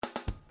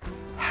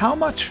How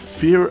much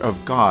fear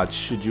of God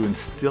should you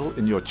instill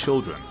in your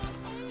children?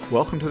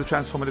 Welcome to the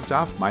Transformative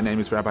Daf. My name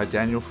is Rabbi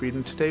Daniel Fried,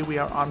 and today we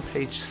are on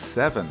page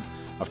 7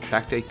 of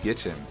Tractate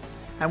Gittin,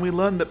 and we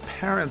learn that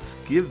parents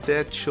give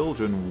their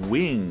children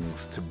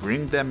wings to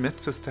bring their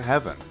mitzvahs to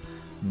heaven.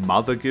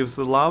 Mother gives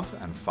the love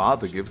and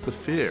father gives the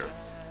fear,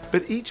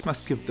 but each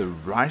must give the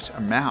right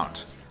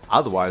amount,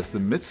 otherwise the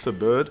mitzvah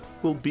bird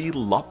will be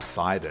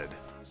lopsided.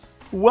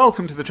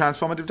 Welcome to the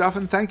Transformative Daf,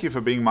 and thank you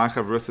for being my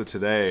chavrusa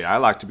today. I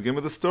like to begin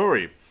with a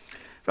story.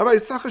 Rabbi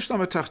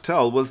Shlomo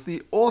Tachtel was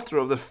the author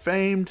of the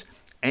famed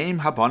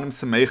Aim Habanim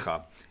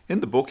Semecha. In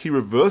the book, he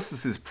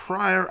reverses his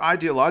prior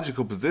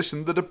ideological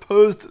position that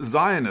opposed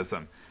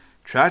Zionism.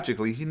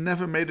 Tragically, he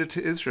never made it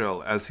to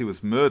Israel, as he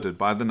was murdered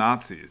by the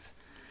Nazis.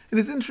 In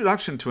his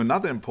introduction to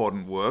another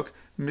important work,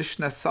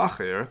 Mishneh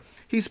Sachir,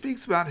 he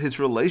speaks about his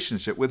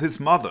relationship with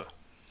his mother.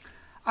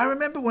 I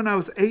remember when I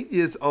was 8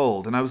 years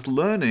old and I was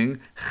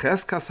learning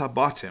Cheskas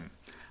Habatim.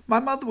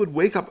 My mother would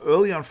wake up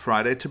early on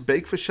Friday to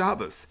bake for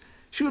Shabbos.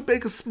 She would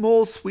bake a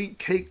small sweet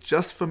cake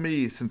just for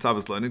me since I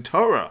was learning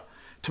Torah,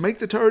 to make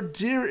the Torah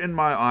dear in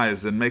my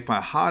eyes and make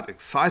my heart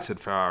excited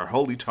for our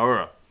holy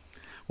Torah.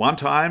 One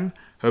time,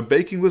 her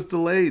baking was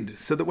delayed,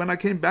 so that when I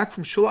came back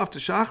from shul after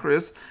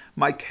Shacharis,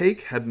 my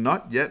cake had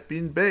not yet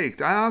been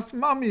baked. I asked,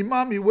 Mommy,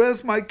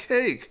 where's my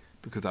cake?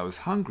 Because I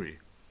was hungry.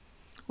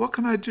 What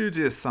can I do,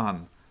 dear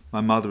son?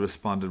 My mother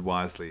responded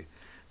wisely,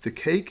 the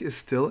cake is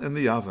still in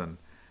the oven,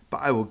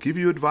 but I will give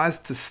you advice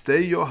to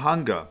stay your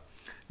hunger.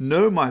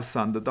 Know, my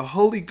son, that the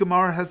Holy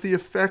Gemara has the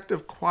effect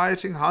of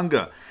quieting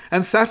hunger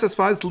and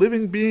satisfies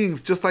living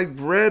beings just like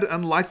bread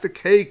and like the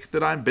cake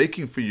that I am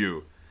baking for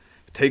you.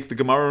 Take the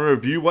Gemara and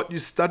review what you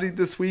studied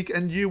this week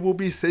and you will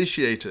be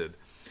satiated.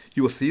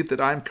 You will see that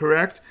I am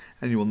correct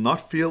and you will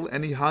not feel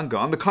any hunger.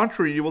 On the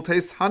contrary, you will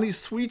taste honey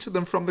sweeter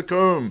than from the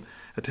comb,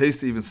 a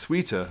taste even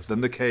sweeter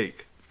than the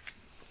cake.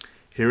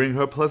 Hearing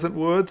her pleasant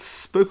words,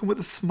 spoken with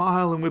a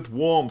smile and with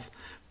warmth,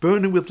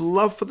 burning with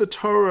love for the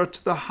Torah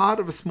to the heart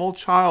of a small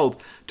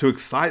child, to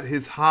excite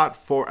his heart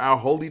for our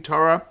holy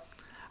Torah,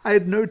 I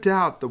had no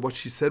doubt that what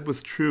she said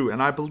was true,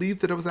 and I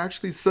believed that it was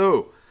actually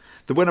so,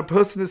 that when a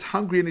person is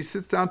hungry and he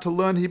sits down to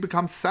learn, he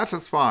becomes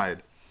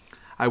satisfied.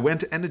 I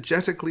went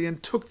energetically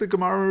and took the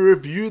Gemara and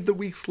reviewed the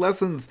week's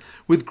lessons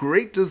with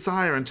great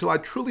desire until I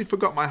truly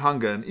forgot my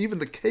hunger, and even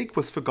the cake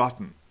was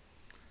forgotten.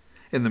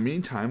 In the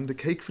meantime, the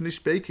cake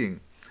finished baking.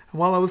 And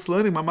while I was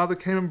learning, my mother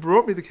came and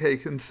brought me the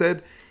cake and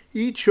said,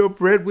 eat your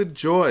bread with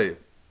joy.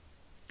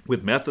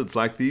 With methods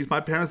like these, my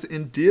parents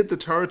endeared the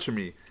Torah to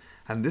me,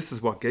 and this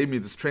is what gave me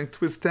the strength to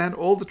withstand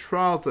all the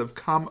trials that have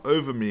come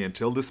over me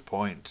until this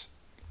point.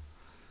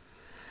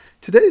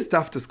 Today's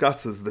daf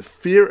discusses the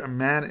fear a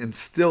man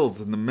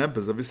instills in the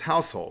members of his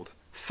household.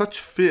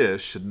 Such fear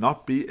should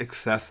not be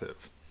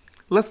excessive.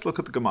 Let's look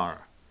at the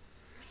Gemara.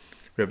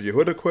 Rabbi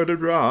Yehuda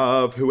quoted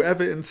Rav,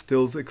 whoever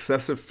instills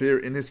excessive fear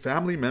in his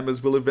family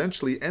members will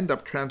eventually end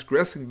up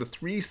transgressing the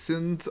 3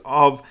 sins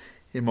of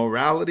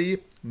immorality,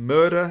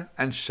 murder,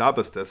 and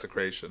Shabbos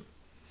desecration.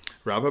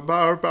 Rabbi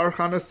Baruch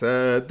Chana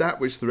said,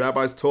 that which the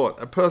rabbis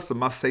taught, a person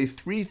must say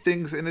 3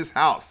 things in his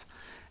house.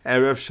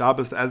 Erev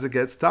Shabbos as it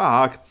gets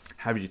dark,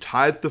 have you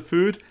tied the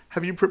food?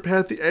 Have you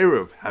prepared the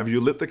Erev? Have you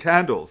lit the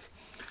candles?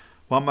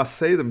 One must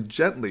say them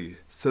gently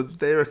so that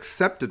they are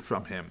accepted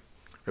from him.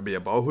 Rabbi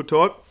Abahu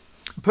taught,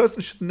 a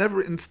person should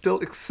never instill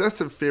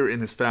excessive fear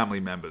in his family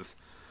members.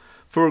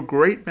 For a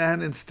great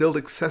man instilled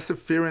excessive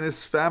fear in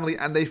his family,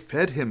 and they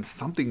fed him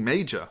something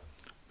major.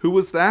 Who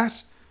was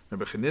that?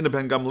 Rabbi Chanina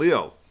ben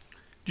Gamliel.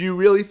 Do you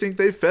really think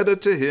they fed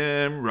it to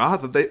him?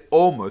 Rather, they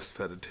almost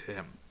fed it to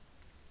him.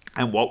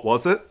 And what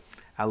was it?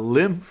 A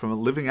limb from a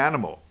living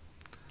animal.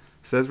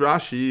 Says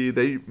Rashi,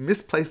 they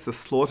misplaced the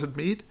slaughtered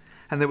meat,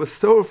 and they were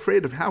so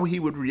afraid of how he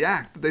would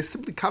react that they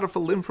simply cut off a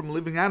limb from a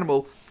living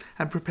animal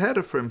and prepared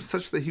it for him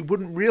such that he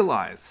wouldn't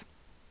realize.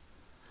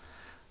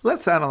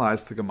 Let's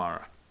analyze the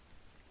Gemara.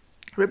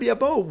 Rabbi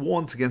Abba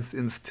warns against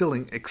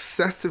instilling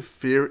excessive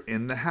fear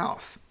in the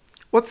house.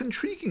 What's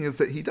intriguing is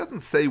that he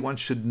doesn't say one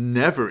should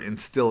never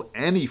instill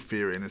any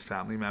fear in his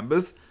family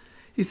members.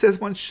 He says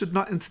one should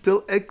not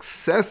instill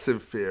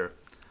excessive fear.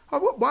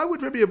 Why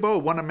would Rabbi Abba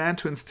want a man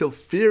to instill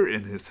fear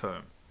in his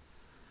home?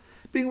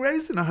 Being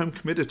raised in a home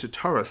committed to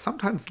Torah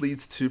sometimes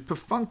leads to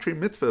perfunctory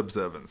mitzvah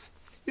observance.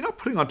 You're not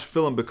putting on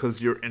tefillin because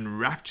you're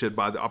enraptured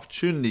by the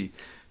opportunity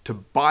to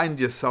bind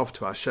yourself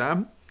to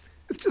Hashem.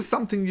 It's just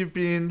something you've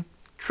been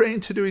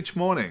trained to do each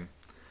morning.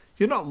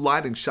 You're not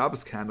lighting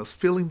Shabbos candles,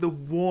 feeling the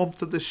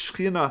warmth of the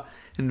Shekhinah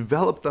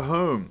envelop the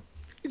home.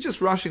 You're just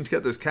rushing to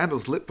get those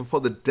candles lit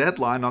before the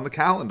deadline on the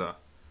calendar.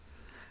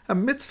 A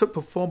mitzvah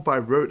performed by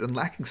rote and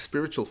lacking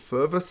spiritual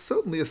fervor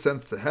certainly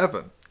ascends to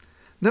heaven.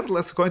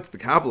 Nevertheless, according to the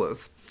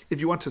Kabbalists, if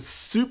you want to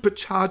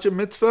supercharge a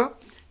mitzvah,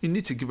 you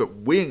need to give it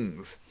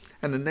wings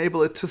and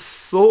enable it to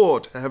soar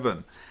to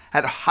heaven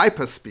at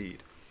hyperspeed.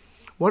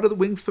 What are the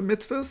wings for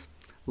mitzvahs?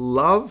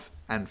 Love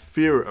and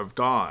fear of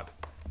God.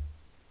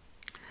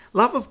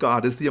 Love of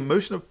God is the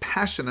emotion of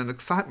passion and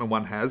excitement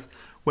one has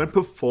when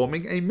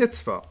performing a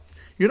mitzvah.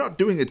 You're not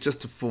doing it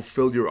just to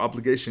fulfill your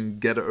obligation and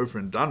get it over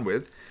and done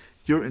with.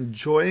 You're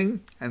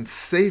enjoying and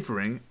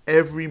savoring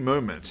every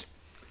moment.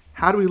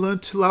 How do we learn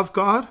to love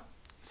God?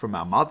 From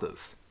our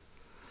mothers.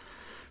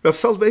 Rav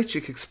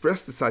Soloveitchik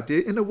expressed this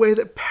idea in a way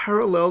that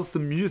parallels the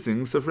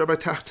musings of Rabbi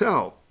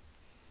Tachtel.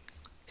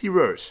 He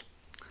wrote,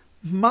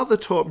 "Mother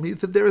taught me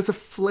that there is a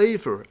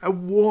flavor, a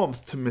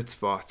warmth to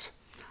mitzvot.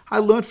 I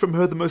learned from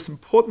her the most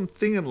important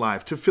thing in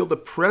life, to feel the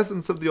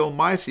presence of the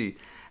Almighty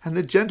and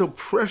the gentle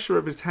pressure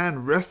of His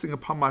hand resting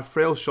upon my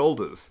frail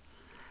shoulders.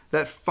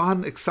 That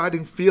fun,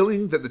 exciting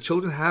feeling that the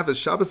children have as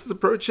Shabbos is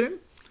approaching,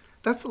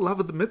 that's the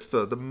love of the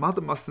mitzvah the mother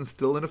must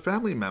instill in her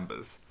family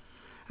members.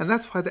 And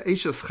that's why the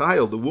Eshes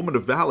Chayil, the woman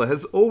of valor,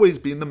 has always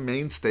been the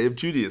mainstay of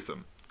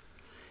Judaism.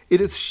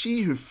 It is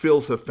she who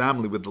fills her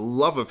family with the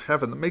love of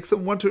heaven that makes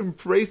them want to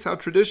embrace our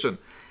tradition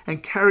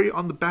and carry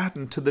on the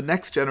baton to the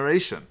next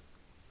generation.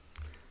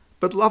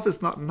 But love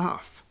is not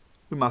enough.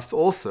 We must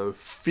also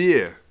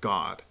fear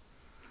God.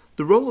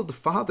 The role of the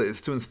father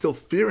is to instill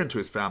fear into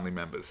his family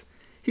members.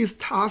 He's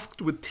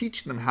tasked with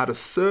teaching them how to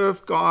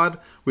serve God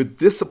with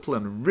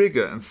discipline,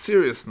 rigor, and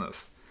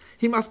seriousness.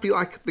 He must be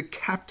like the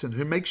captain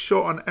who makes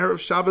sure on Erev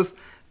Shabbos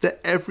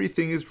that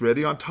everything is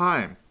ready on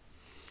time.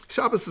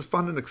 Shabbos is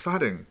fun and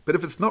exciting, but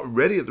if it's not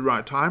ready at the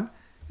right time,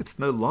 it's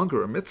no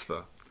longer a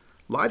mitzvah.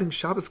 Lighting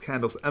Shabbos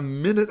candles a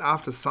minute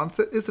after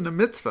sunset isn't a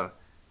mitzvah,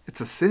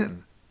 it's a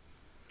sin.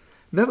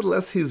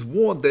 Nevertheless, he is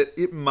warned that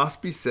it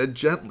must be said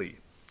gently.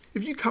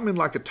 If you come in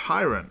like a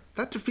tyrant,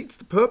 that defeats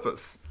the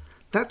purpose.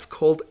 That's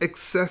called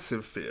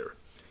excessive fear.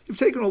 You've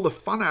taken all the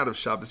fun out of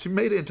Shabbos, you've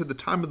made it into the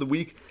time of the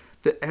week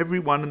that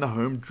everyone in the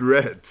home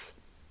dreads.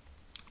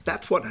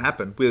 That's what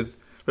happened with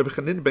Rabbi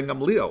Chanina ben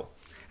Gamliel.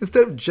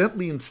 Instead of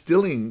gently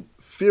instilling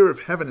fear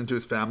of heaven into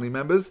his family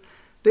members,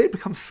 they had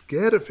become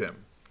scared of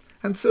him.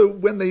 And so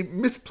when they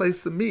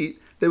misplaced the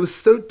meat, they were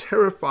so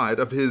terrified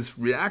of his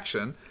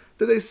reaction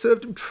that they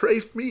served him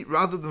treif meat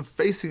rather than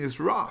facing his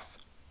wrath.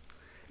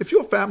 If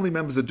your family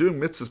members are doing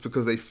mitzvahs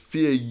because they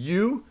fear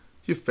you,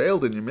 you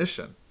failed in your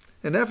mission.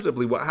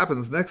 Inevitably, what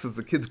happens next is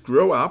the kids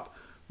grow up,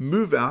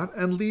 move out,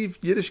 and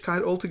leave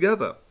Yiddishkeit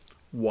altogether.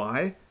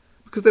 Why?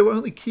 Because they were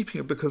only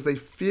keeping it because they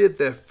feared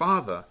their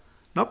father,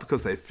 not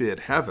because they feared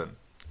heaven.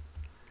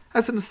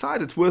 As an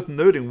aside, it's worth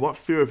noting what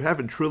fear of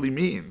heaven truly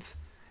means.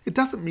 It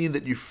doesn't mean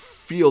that you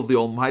feel the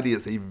Almighty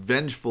as a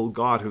vengeful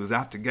God who is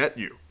out to get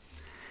you.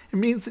 It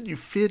means that you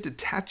fear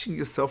detaching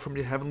yourself from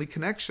your heavenly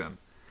connection.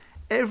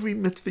 Every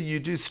mitzvah you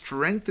do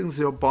strengthens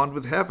your bond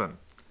with heaven.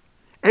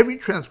 Every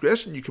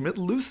transgression you commit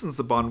loosens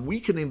the bond,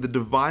 weakening the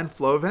divine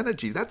flow of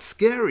energy. That's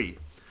scary.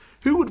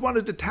 Who would want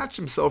to detach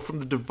himself from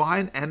the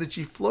divine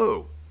energy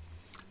flow?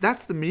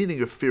 That's the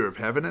meaning of fear of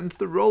heaven, and it's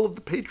the role of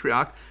the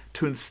patriarch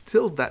to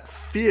instill that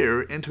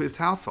fear into his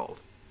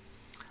household.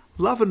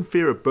 Love and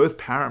fear are both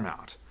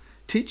paramount.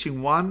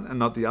 Teaching one and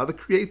not the other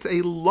creates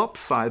a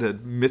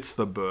lopsided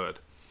mitzvah bird.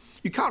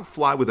 You can't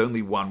fly with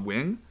only one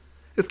wing.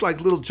 It's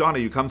like little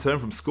Johnny who comes home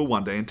from school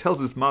one day and tells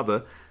his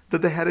mother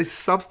that they had a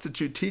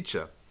substitute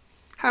teacher.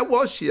 How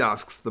was she,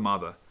 asks the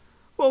mother.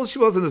 Well, she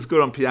wasn't as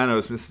good on piano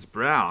as Mrs.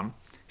 Brown.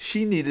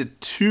 She needed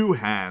 2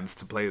 hands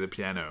to play the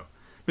piano.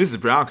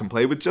 Mrs. Brown can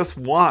play with just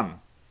 1.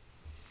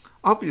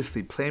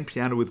 Obviously, playing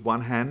piano with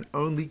 1 hand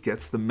only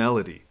gets the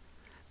melody.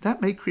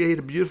 That may create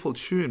a beautiful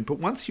tune, but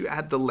once you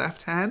add the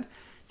left hand,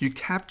 you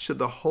capture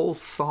the whole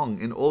song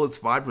in all its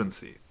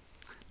vibrancy.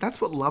 That's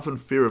what love and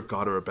fear of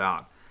God are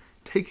about,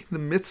 taking the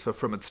mitzvah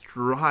from its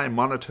dry,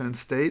 monotone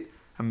state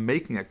and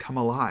making it come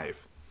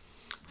alive.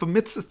 For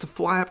mitzvahs to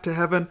fly up to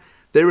heaven,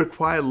 they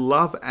require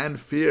love and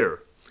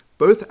fear.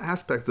 Both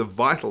aspects are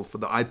vital for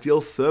the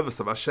ideal service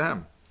of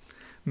Hashem.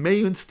 May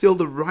you instill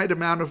the right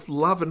amount of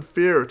love and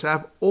fear to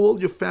have all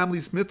your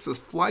family's mitzvahs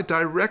fly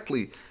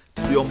directly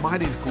to the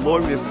Almighty's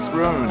glorious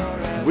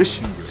throne,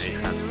 wishing you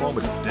a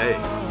transformative day.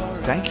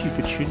 Thank you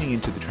for tuning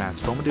into the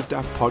Transformative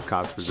Daf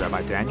podcast with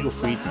Rabbi Daniel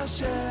Friedman.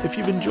 If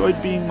you've enjoyed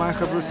being my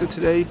chavrusa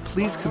today,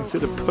 please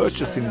consider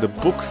purchasing the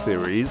book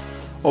series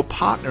or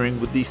partnering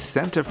with the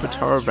Center for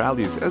Torah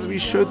Values as we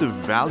show the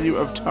value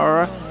of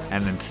Torah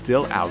and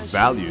instill our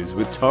values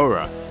with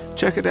Torah.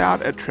 Check it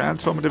out at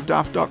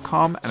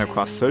transformativedaf.com and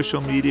across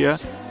social media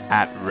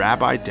at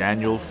Rabbi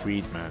Daniel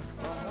Friedman.